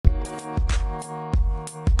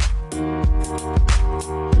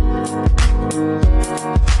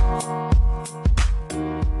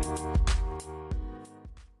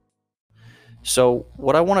So,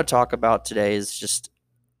 what I want to talk about today is just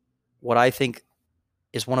what I think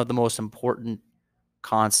is one of the most important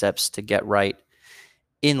concepts to get right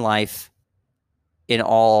in life in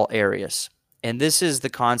all areas. And this is the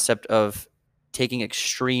concept of taking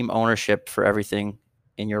extreme ownership for everything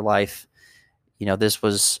in your life. This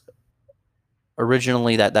was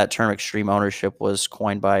originally that term extreme ownership was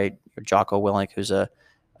coined by Jocko Willink, who's a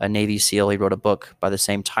Navy SEAL. He wrote a book by the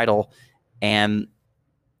same title. And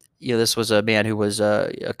this was a man who was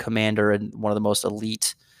a commander in one of the most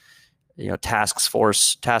elite task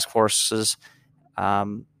forces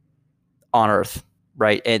um, on Earth,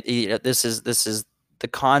 right? And this is the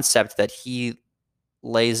concept that he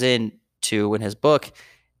lays into in his book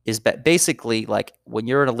is that basically, like, when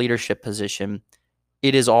you're in a leadership position,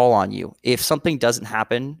 it is all on you. If something doesn't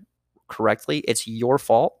happen correctly, it's your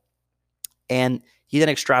fault. And he then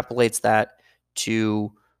extrapolates that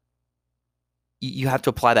to you have to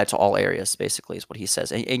apply that to all areas, basically, is what he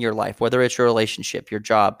says in your life, whether it's your relationship, your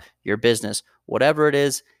job, your business, whatever it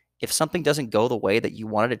is. If something doesn't go the way that you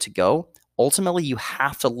wanted it to go, ultimately you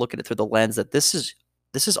have to look at it through the lens that this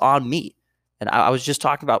is on me. And I was just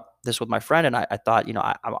talking about this with my friend, and I thought,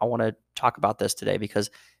 I want to talk about this today because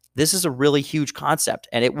this is a really huge concept,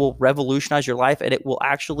 and it will revolutionize your life, and it will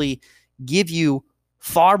actually give you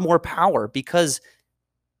far more power because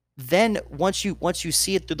then once you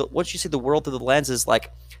see it once you see the world through the lenses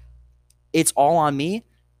like it's all on me,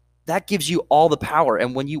 that gives you all the power.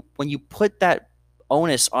 And when you put that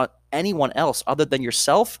onus on anyone else other than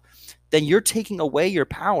yourself, then you're taking away your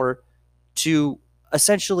power to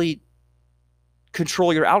essentially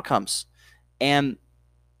control your outcomes. And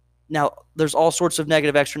now there's all sorts of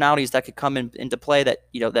negative externalities that could come into play that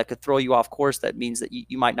that could throw you off course. That means that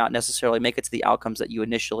you might not necessarily make it to the outcomes that you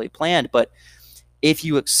initially planned. But if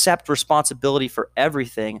you accept responsibility for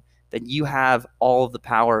everything, then you have all of the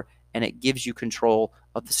power and it gives you control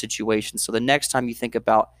of the situation. So the next time you think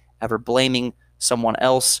about ever blaming someone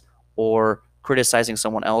else or criticizing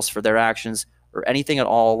someone else for their actions or anything at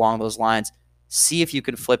all along those lines, see if you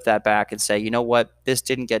can flip that back and say, you know what, this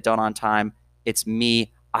didn't get done on time. It's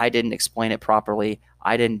me. I didn't explain it properly.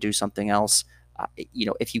 I didn't do something else.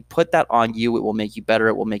 If you put that on you, it will make you better.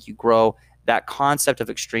 It will make you grow. That concept of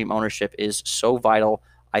extreme ownership is so vital,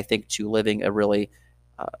 I think, to living a really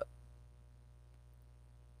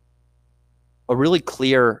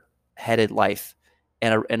clear-headed life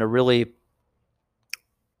and a really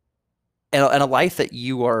and a life that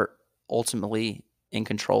you are ultimately in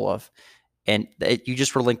control of. And you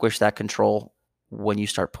just relinquish that control when you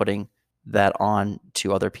start putting that on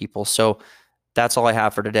to other people. So that's all I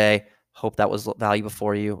have for today. Hope that was valuable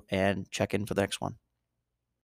for you, and check in for the next one.